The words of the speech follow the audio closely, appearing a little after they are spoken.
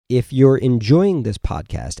If you're enjoying this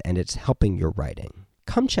podcast and it's helping your writing,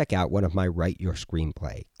 come check out one of my Write Your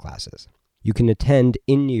Screenplay classes. You can attend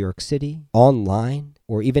in New York City, online,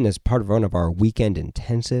 or even as part of one of our weekend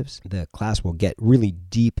intensives. The class will get really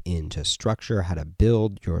deep into structure, how to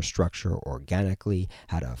build your structure organically,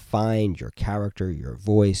 how to find your character, your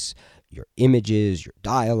voice, your images, your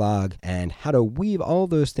dialogue, and how to weave all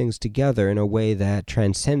those things together in a way that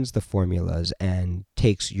transcends the formulas and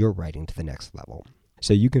takes your writing to the next level.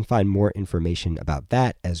 So you can find more information about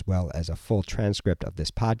that as well as a full transcript of this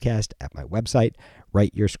podcast at my website,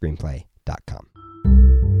 writeyourscreenplay.com.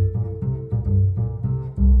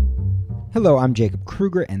 Hello, I'm Jacob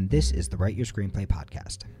Krueger, and this is the Write Your Screenplay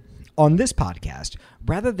podcast. On this podcast,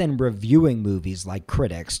 rather than reviewing movies like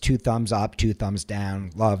critics, 2 thumbs up, 2 thumbs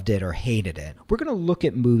down, loved it or hated it, we're going to look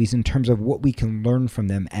at movies in terms of what we can learn from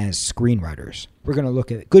them as screenwriters. We're going to look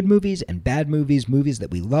at good movies and bad movies, movies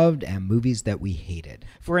that we loved and movies that we hated.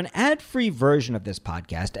 For an ad-free version of this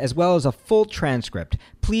podcast, as well as a full transcript,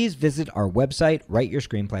 please visit our website,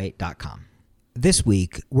 writeyourscreenplay.com. This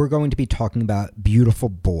week, we're going to be talking about Beautiful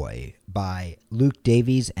Boy by Luke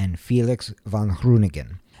Davies and Felix van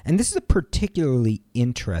Groeningen. And this is a particularly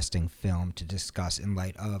interesting film to discuss in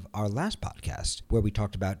light of our last podcast, where we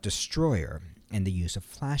talked about Destroyer and the use of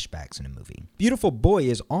flashbacks in a movie. Beautiful Boy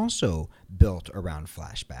is also built around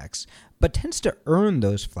flashbacks, but tends to earn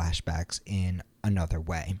those flashbacks in another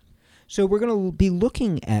way. So we're going to be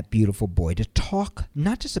looking at Beautiful Boy to talk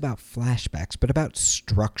not just about flashbacks, but about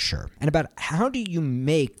structure and about how do you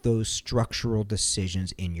make those structural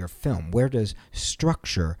decisions in your film? Where does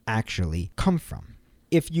structure actually come from?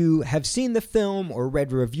 If you have seen the film or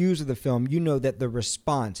read reviews of the film, you know that the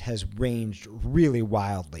response has ranged really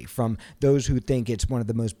wildly, from those who think it's one of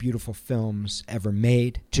the most beautiful films ever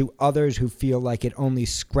made to others who feel like it only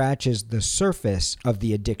scratches the surface of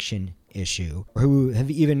the addiction issue, who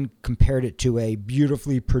have even compared it to a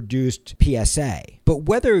beautifully produced PSA. But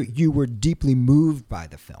whether you were deeply moved by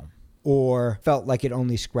the film or felt like it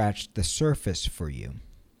only scratched the surface for you,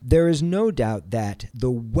 there is no doubt that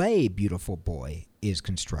the way Beautiful Boy is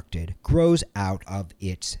constructed grows out of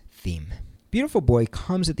its theme. Beautiful Boy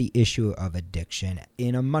comes at the issue of addiction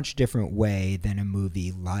in a much different way than a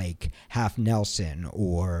movie like Half Nelson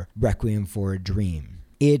or Requiem for a Dream.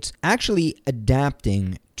 It's actually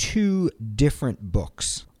adapting 2 different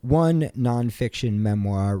books. One nonfiction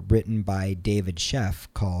memoir written by David Sheff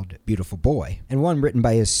called Beautiful Boy, and one written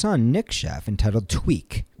by his son, Nick Sheff, entitled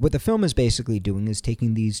Tweak. What the film is basically doing is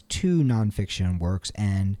taking these 2 nonfiction works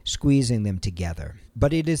and squeezing them together.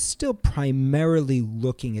 But it is still primarily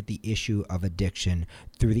looking at the issue of addiction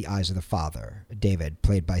through the eyes of the father, David,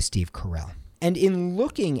 played by Steve Carell. And in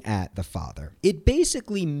looking at the father, it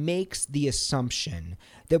basically makes the assumption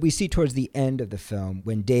that we see towards the end of the film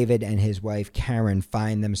when David and his wife Karen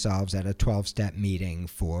find themselves at a 12-step meeting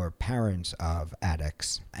for parents of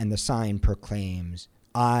addicts. And the sign proclaims,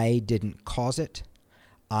 "I didn't cause it,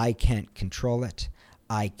 I can't control it,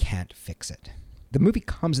 I can't fix it." The movie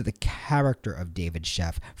comes at the character of David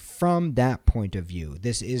Sheff from that point of view.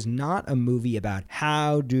 This is not a movie about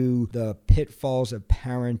how do the pitfalls of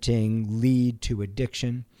parenting lead to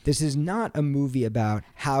addiction. This is not a movie about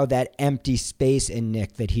how that empty space in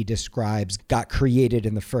Nick that he describes got created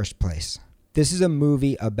in the first place. This is a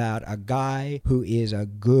movie about a guy who is a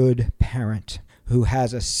good parent, who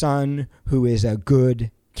has a son who is a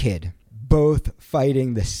good kid, both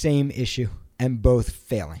fighting the same issue and both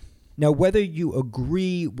failing. Now, whether you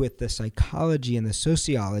agree with the psychology and the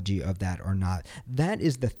sociology of that or not, that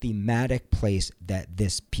is the thematic place that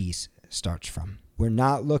this piece starts from. We're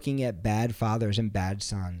not looking at bad fathers and bad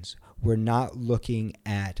sons. We're not looking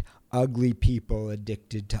at ugly people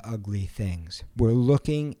addicted to ugly things. We're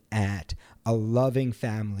looking at a loving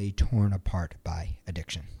family torn apart by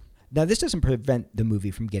addiction. Now, this doesn't prevent the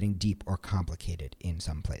movie from getting deep or complicated in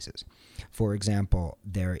some places. For example,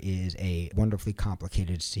 there is a wonderfully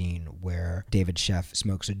complicated scene where David Sheff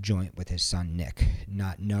smokes a joint with his son Nick,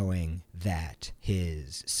 not knowing that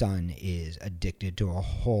his son is addicted to a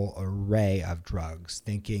whole array of drugs,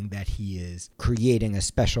 thinking that he is creating a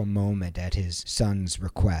special moment at his son's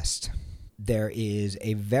request. There is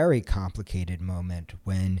a very complicated moment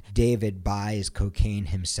when David buys cocaine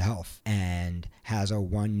himself and has a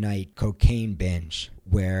one-night cocaine binge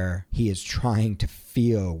where he is trying to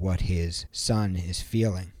feel what his son is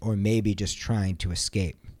feeling, or maybe just trying to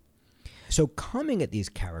escape. So coming at these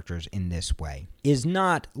characters in this way is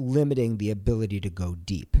not limiting the ability to go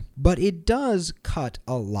deep, but it does cut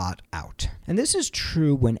a lot out. And this is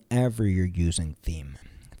true whenever you're using theme.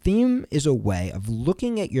 Theme is a way of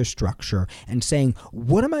looking at your structure and saying,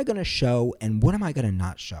 what am I going to show and what am I going to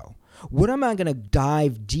not show? What am I going to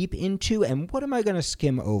dive deep into, and what am I going to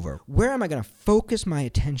skim over? Where am I going to focus my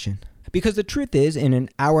attention? Because the truth is, in an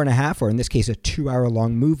hour and a half, or in this case, a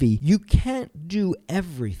 2-hour-long movie, you can't do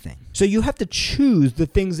everything. So you have to choose the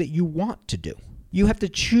things that you want to do. You have to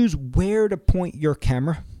choose where to point your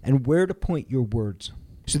camera and where to point your words,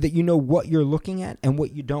 so that you know what you're looking at and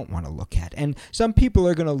what you don't want to look at. And some people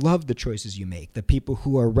are going to love the choices you make, the people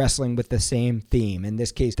who are wrestling with the same theme. In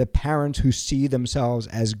this case, the parents who see themselves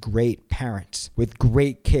as great parents with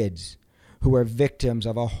great kids who are victims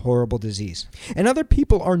of a horrible disease. And other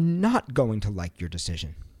people are not going to like your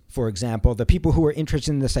decision. For example, the people who are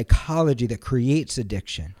interested in the psychology that creates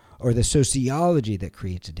addiction, or the sociology that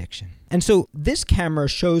creates addiction. And so this camera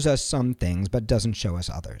shows us some things, but doesn't show us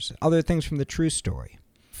others. Other things from the true story.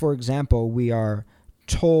 For example, we are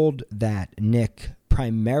told that Nick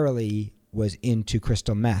primarily was into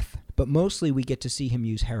crystal meth, but mostly we get to see him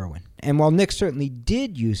use heroin. And while Nick certainly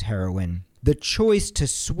did use heroin, the choice to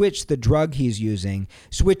switch the drug he's using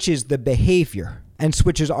switches the behavior and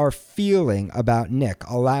switches our feeling about Nick,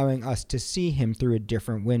 allowing us to see him through a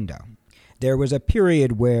different window. There was a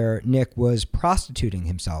period where Nick was prostituting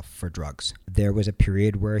himself for drugs. There was a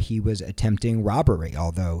period where he was attempting robbery,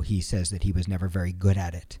 although he says that he was never very good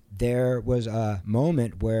at it. There was a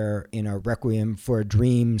moment where, in a Requiem for a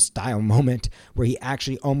Dream style moment, where he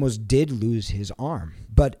actually almost did lose his arm.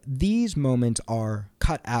 But these moments are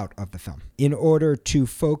cut out of the film in order to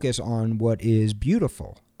focus on what is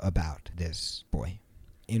beautiful about this boy,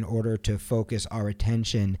 in order to focus our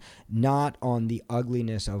attention not on the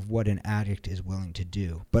ugliness of what an addict is willing to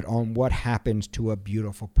do, but on what happens to a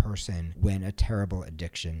beautiful person when a terrible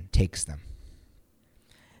addiction takes them.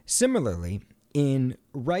 Similarly, in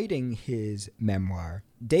writing his memoir,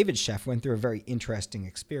 David Sheff went through a very interesting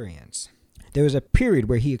experience. There was a period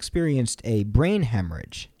where he experienced a brain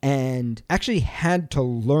hemorrhage and actually had to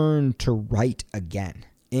learn to write again.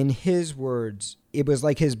 In his words, it was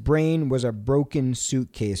like his brain was a broken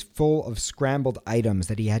suitcase full of scrambled items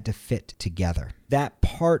that he had to fit together. That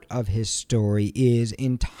part of his story is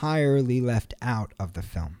entirely left out of the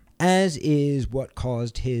film, as is what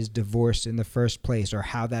caused his divorce in the first place, or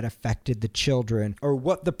how that affected the children, or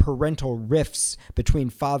what the parental rifts between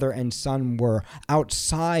father and son were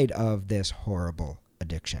outside of this horrible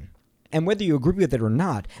addiction. And whether you agree with it or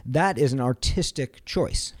not, that is an artistic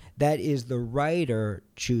choice. That is the writer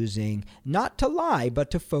choosing not to lie,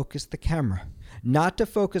 but to focus the camera. Not to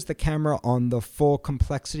focus the camera on the full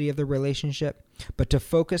complexity of the relationship, but to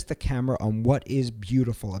focus the camera on what is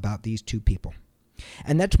beautiful about these two people.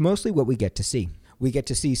 And that's mostly what we get to see. We get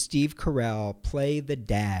to see Steve Carell play the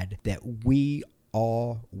dad that we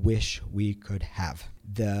all wish we could have.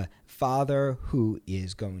 The father who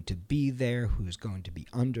is going to be there, who is going to be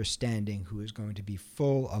understanding, who is going to be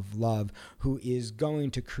full of love, who is going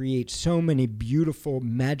to create so many beautiful,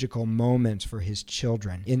 magical moments for his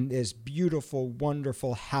children in this beautiful,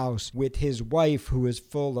 wonderful house with his wife who is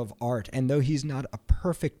full of art. And though he's not a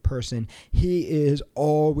perfect person, he is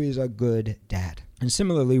always a good dad. And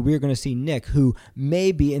similarly, we're going to see Nick, who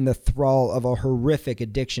may be in the thrall of a horrific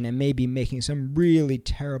addiction and may be making some really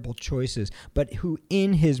terrible choices, but who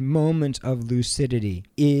in his moments of lucidity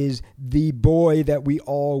is the boy that we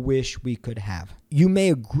all wish we could have. You may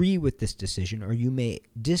agree with this decision or you may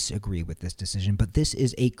disagree with this decision, but this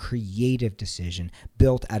is a creative decision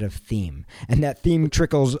built out of theme. And that theme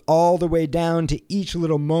trickles all the way down to each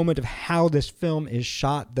little moment of how this film is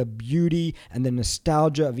shot, the beauty and the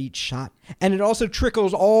nostalgia of each shot. And it also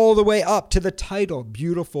trickles all the way up to the title,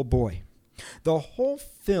 Beautiful Boy. The whole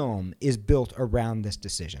film is built around this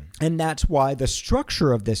decision. And that's why the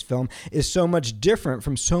structure of this film is so much different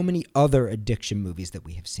from so many other addiction movies that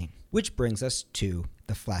we have seen. Which brings us to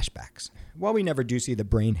the flashbacks. While we never do see the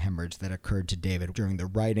brain hemorrhage that occurred to David during the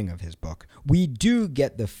writing of his book, we do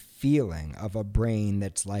get the feeling of a brain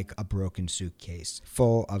that's like a broken suitcase,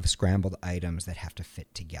 full of scrambled items that have to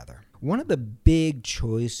fit together. One of the big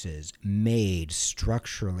choices made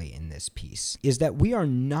structurally in this piece is that we are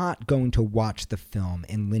not going to watch the film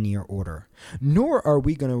in linear order, nor are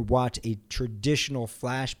we going to watch a traditional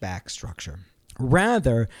flashback structure.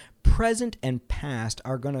 Rather, present and past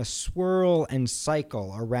are going to swirl and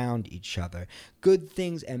cycle around each other. Good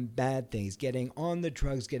things and bad things, getting on the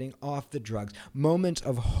drugs, getting off the drugs, moments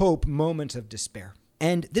of hope, moments of despair.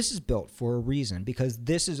 And this is built for a reason, because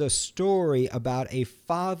this is a story about a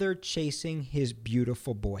father chasing his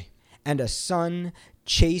beautiful boy and a son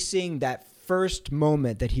chasing that first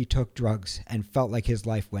moment that he took drugs and felt like his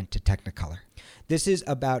life went to Technicolor. This is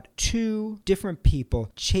about two different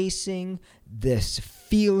people chasing this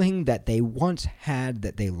feeling that they once had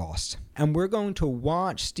that they lost. And we're going to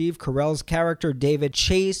watch Steve Carell's character, David,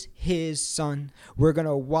 chase his son. We're going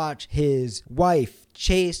to watch his wife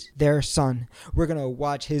chase their son. We're going to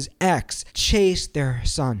watch his ex chase their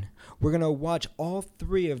son. We're going to watch all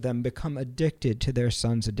three of them become addicted to their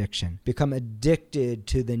son's addiction, become addicted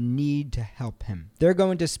to the need to help him. They're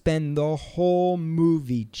going to spend the whole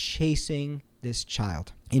movie chasing this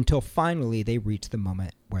child until finally they reach the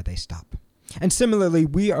moment where they stop. And similarly,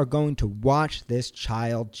 we are going to watch this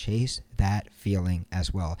child chase that feeling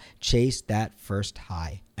as well, chase that first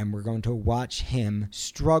high. And we're going to watch him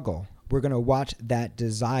struggle. We're going to watch that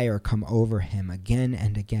desire come over him again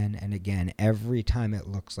and again and again every time it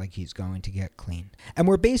looks like he's going to get clean. And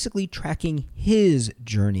we're basically tracking his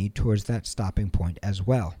journey towards that stopping point as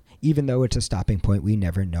well, even though it's a stopping point we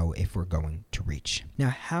never know if we're going to reach. Now,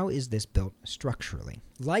 how is this built structurally?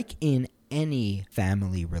 Like in any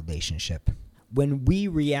family relationship, when we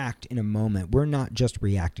react in a moment, we're not just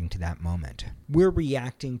reacting to that moment. We're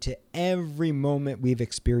reacting to every moment we've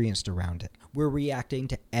experienced around it. We're reacting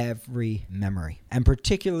to every memory. And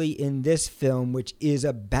particularly in this film, which is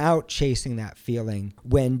about chasing that feeling,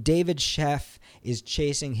 when David Sheff is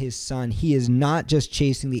chasing his son, he is not just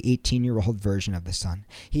chasing the 18-year-old version of the son.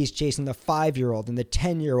 He's chasing the 5-year-old and the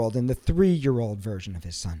 10-year-old and the 3-year-old version of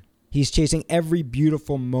his son. He's chasing every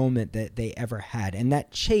beautiful moment that they ever had. And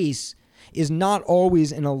that chase is not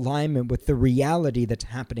always in alignment with the reality that's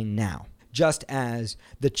happening now. Just as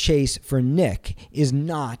the chase for Nick is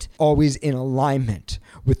not always in alignment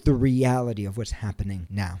with the reality of what's happening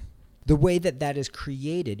now. The way that that is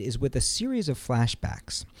created is with a series of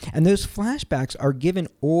flashbacks. And those flashbacks are given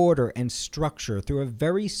order and structure through a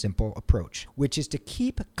very simple approach, which is to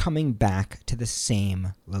keep coming back to the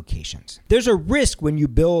same locations. There's a risk when you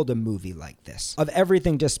build a movie like this of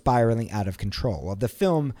everything just spiraling out of control, of the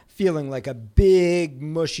film feeling like a big,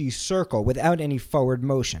 mushy circle without any forward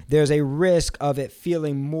motion. There's a risk of it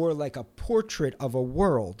feeling more like a portrait of a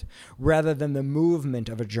world rather than the movement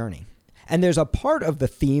of a journey. And there's a part of the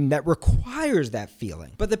theme that requires that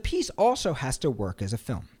feeling. But the piece also has to work as a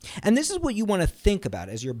film. And this is what you want to think about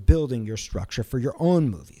as you're building your structure for your own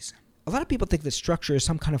movies. A lot of people think that structure is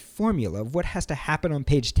some kind of formula of what has to happen on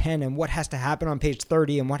page 10 and what has to happen on page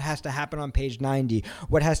 30 and what has to happen on page 90,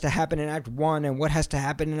 what has to happen in Act 1 and what has to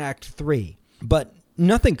happen in Act 3. But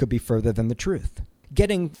nothing could be further than the truth.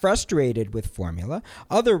 Getting frustrated with formula,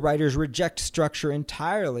 other writers reject structure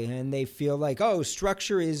entirely and they feel like, oh,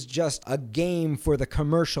 structure is just a game for the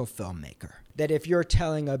commercial filmmaker. That if you're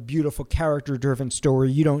telling a beautiful character-driven story,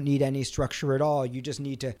 you don't need any structure at all. You just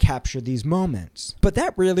need to capture these moments. But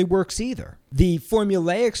that rarely works either. The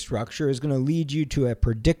formulaic structure is going to lead you to a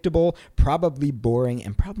predictable, probably boring,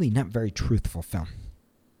 and probably not very truthful film.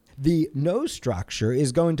 The no structure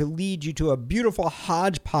is going to lead you to a beautiful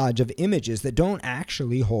hodgepodge of images that don't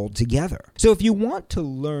actually hold together. So if you want to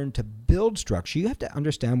learn to build structure, you have to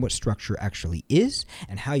understand what structure actually is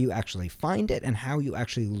and how you actually find it and how you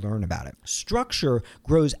actually learn about it. Structure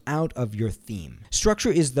grows out of your theme.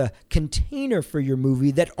 Structure is the container for your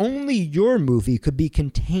movie that only your movie could be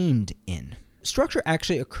contained in. Structure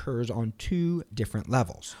actually occurs on two different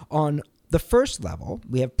levels. On the first level,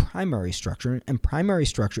 we have primary structure, and primary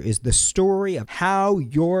structure is the story of how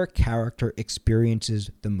your character experiences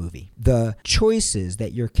the movie, the choices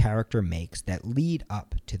that your character makes that lead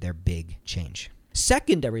up to their big change.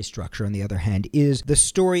 Secondary structure, on the other hand, is the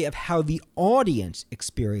story of how the audience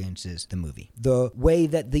experiences the movie, the way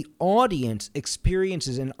that the audience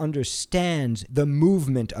experiences and understands the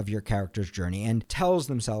movement of your character's journey and tells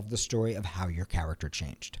themselves the story of how your character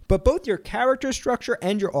changed. But both your character structure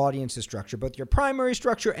and your audience's structure, both your primary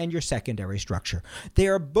structure and your secondary structure, they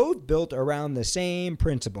are both built around the same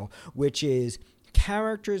principle, which is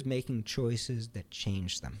characters making choices that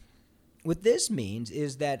change them. What this means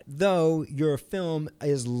is that though your film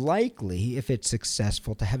is likely, if it's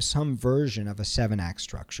successful, to have some version of a 7-act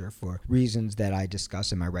structure for reasons that I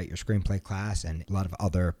discuss in my Write Your Screenplay class and a lot of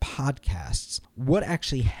other podcasts, what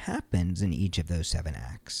actually happens in each of those 7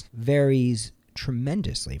 acts varies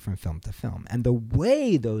tremendously from film to film. And the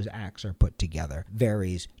way those acts are put together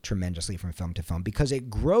varies tremendously from film to film because it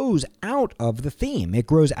grows out of the theme. It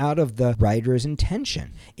grows out of the writer's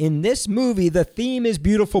intention. In this movie, the theme is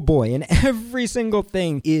beautiful boy, and every single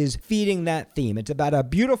thing is feeding that theme. It's about a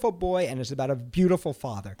beautiful boy and it's about a beautiful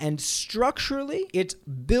father. And structurally, it's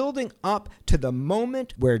building up to the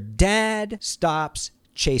moment where dad stops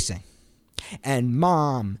chasing and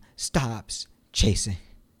mom stops chasing.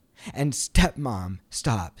 And stepmom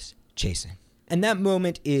stops chasing. And that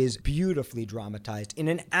moment is beautifully dramatized in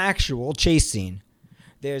an actual chase scene.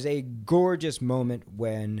 There's a gorgeous moment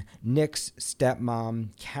when Nick's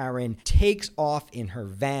stepmom, Karen, takes off in her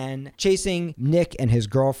van, chasing Nick and his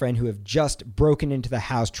girlfriend who have just broken into the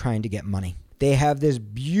house trying to get money. They have this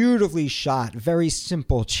beautifully shot, very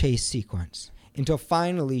simple chase sequence until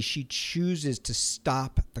finally she chooses to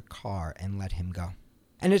stop the car and let him go.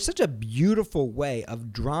 And it's such a beautiful way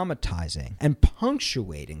of dramatizing and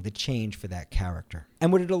punctuating the change for that character.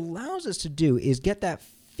 And what it allows us to do is get that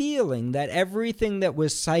feeling that everything that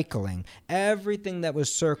was cycling, everything that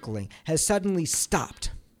was circling has suddenly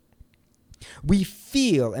stopped. We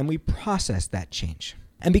feel and we process that change.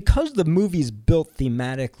 And because the movie's built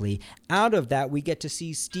thematically, out of that we get to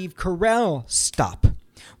see Steve Carell stop.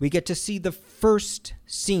 We get to see the first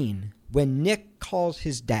scene when Nick calls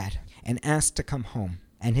his dad and asks to come home,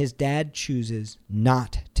 and his dad chooses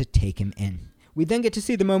not to take him in. We then get to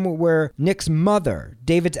see the moment where Nick's mother,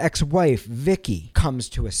 David's ex-wife, Vicky, comes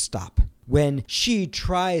to a stop when she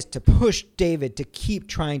tries to push David to keep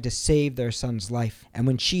trying to save their son's life, and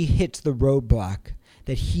when she hits the roadblock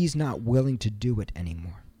that he's not willing to do it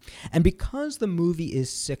anymore. And because the movie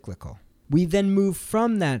is cyclical, we then move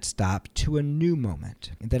from that stop to a new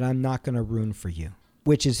moment that I'm not going to ruin for you,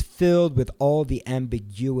 which is filled with all the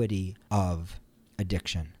ambiguity of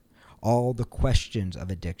addiction, all the questions of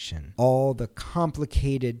addiction, all the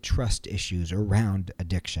complicated trust issues around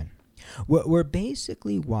addiction. What we're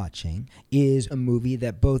basically watching is a movie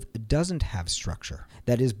that both doesn't have structure,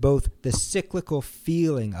 that is both the cyclical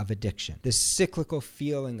feeling of addiction, the cyclical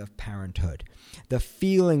feeling of parenthood, the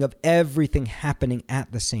feeling of everything happening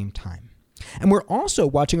at the same time. And we're also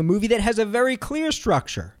watching a movie that has a very clear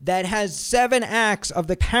structure, that has 7 acts of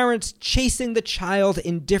the parents chasing the child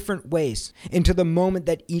in different ways into the moment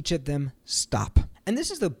that each of them stop. And this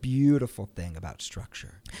is the beautiful thing about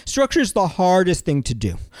structure. Structure is the hardest thing to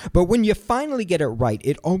do, but when you finally get it right,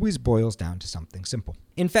 it always boils down to something simple.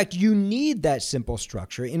 In fact, you need that simple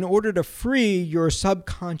structure in order to free your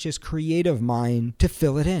subconscious creative mind to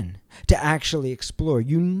fill it in, to actually explore.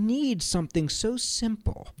 You need something so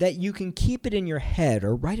simple that you can keep it in your head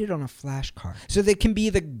or write it on a flashcard so that it can be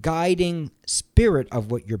the guiding spirit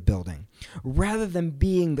of what you're building, rather than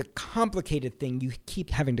being the complicated thing you keep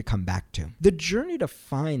having to come back to. The journey to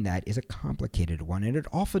find that is a complicated one, and it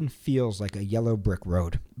often feels like a yellow brick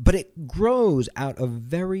road, but it grows out of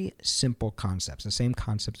very simple concepts, the same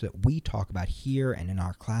concepts that we talk about here and in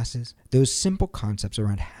our classes, those simple concepts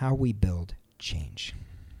around how we build change.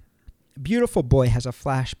 Beautiful Boy has a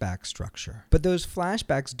flashback structure, but those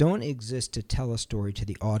flashbacks don't exist to tell a story to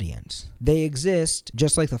the audience. They exist,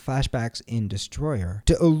 just like the flashbacks in Destroyer,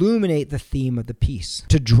 to illuminate the theme of the piece,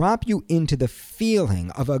 to drop you into the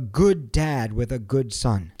feeling of a good dad with a good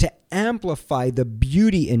son, to amplify the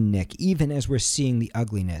beauty in Nick even as we're seeing the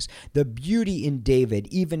ugliness, the beauty in David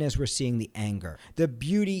even as we're seeing the anger, the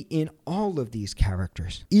beauty in all of these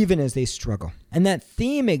characters even as they struggle. And that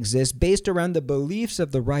theme exists based around the beliefs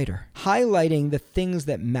of the writer, highlighting the things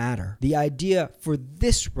that matter. The idea for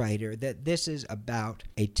this writer that this is about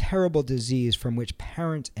a terrible disease from which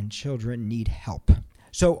parents and children need help.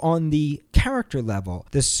 So on the character level,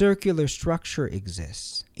 the circular structure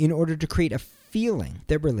exists in order to create a feeling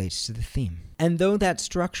that relates to the theme. And though that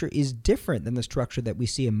structure is different than the structure that we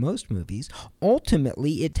see in most movies,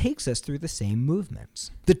 ultimately it takes us through the same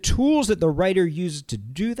movements. The tools that the writer uses to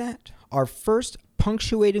do that are first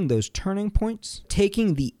punctuating those turning points,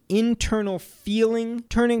 taking the internal feeling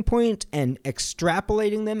turning points and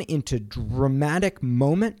extrapolating them into dramatic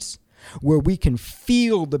moments where we can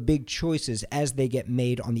feel the big choices as they get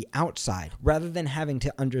made on the outside, rather than having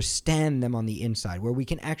to understand them on the inside, where we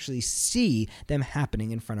can actually see them happening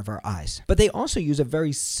in front of our eyes. But they also use a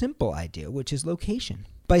very simple idea, which is location.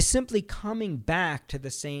 By simply coming back to the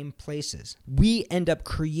same places, we end up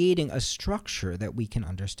creating a structure that we can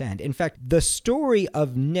understand. In fact, the story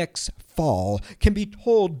of Nick's fall can be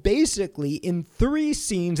told basically in 3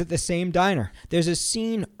 scenes at the same diner. There's a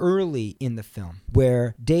scene early in the film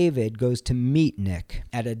where David goes to meet Nick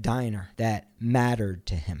at a diner that mattered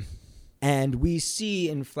to him. And we see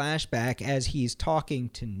in flashback as he's talking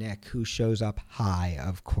to Nick, who shows up high,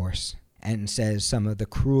 of course, and says some of the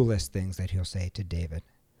cruelest things that he'll say to David.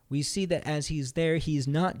 We see that as he's there, he's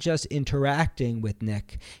not just interacting with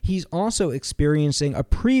Nick, he's also experiencing a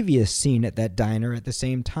previous scene at that diner at the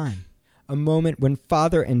same time. A moment when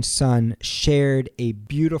father and son shared a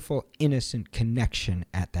beautiful, innocent connection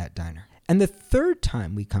at that diner. And the third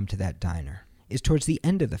time we come to that diner is towards the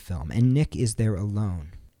end of the film, and Nick is there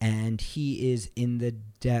alone. And he is in the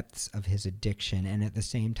depths of his addiction. And at the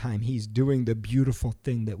same time, he's doing the beautiful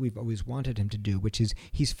thing that we've always wanted him to do, which is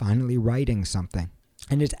he's finally writing something.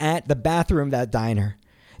 And it's at the bathroom of that diner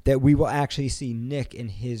that we will actually see Nick in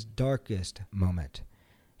his darkest moment,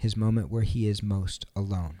 his moment where he is most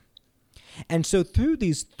alone. And so through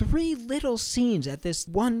these 3 little scenes at this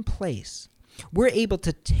one place, we're able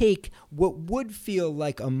to take what would feel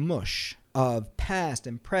like a mush of past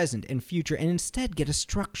and present and future and instead get a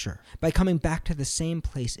structure by coming back to the same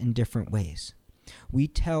place in different ways. We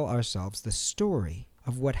tell ourselves the story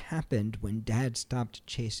of what happened when Dad stopped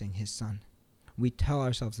chasing his son. We tell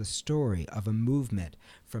ourselves the story of a movement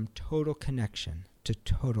from total connection to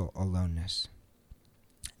total aloneness.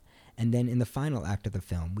 And then in the final act of the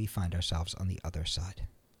film, we find ourselves on the other side.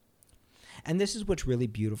 And this is what's really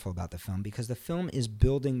beautiful about the film, because the film is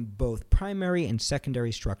building both primary and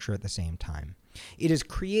secondary structure at the same time. It is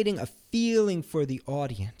creating a feeling for the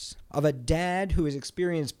audience of a dad who has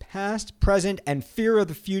experienced past, present, and fear of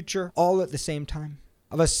the future all at the same time.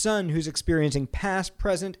 Of a son who's experiencing past,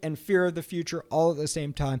 present, and fear of the future all at the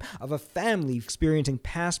same time. Of a family experiencing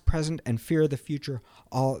past, present, and fear of the future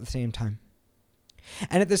all at the same time.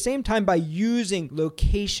 And at the same time, by using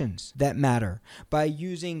locations that matter, by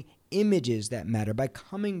using images that matter, by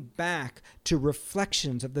coming back to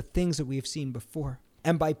reflections of the things that we've seen before,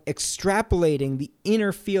 and by extrapolating the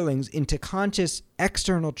inner feelings into conscious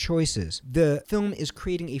external choices, the film is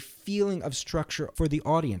creating a feeling of structure for the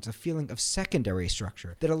audience, a feeling of secondary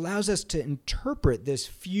structure that allows us to interpret this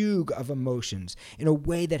fugue of emotions in a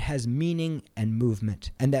way that has meaning and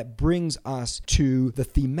movement, and that brings us to the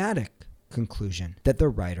thematic conclusion that the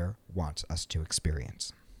writer wants us to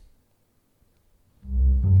experience.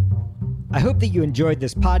 I hope that you enjoyed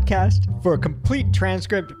this podcast. For a complete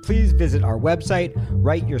transcript, please visit our website,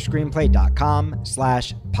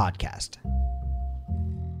 writeyourscreenplay.com/podcast.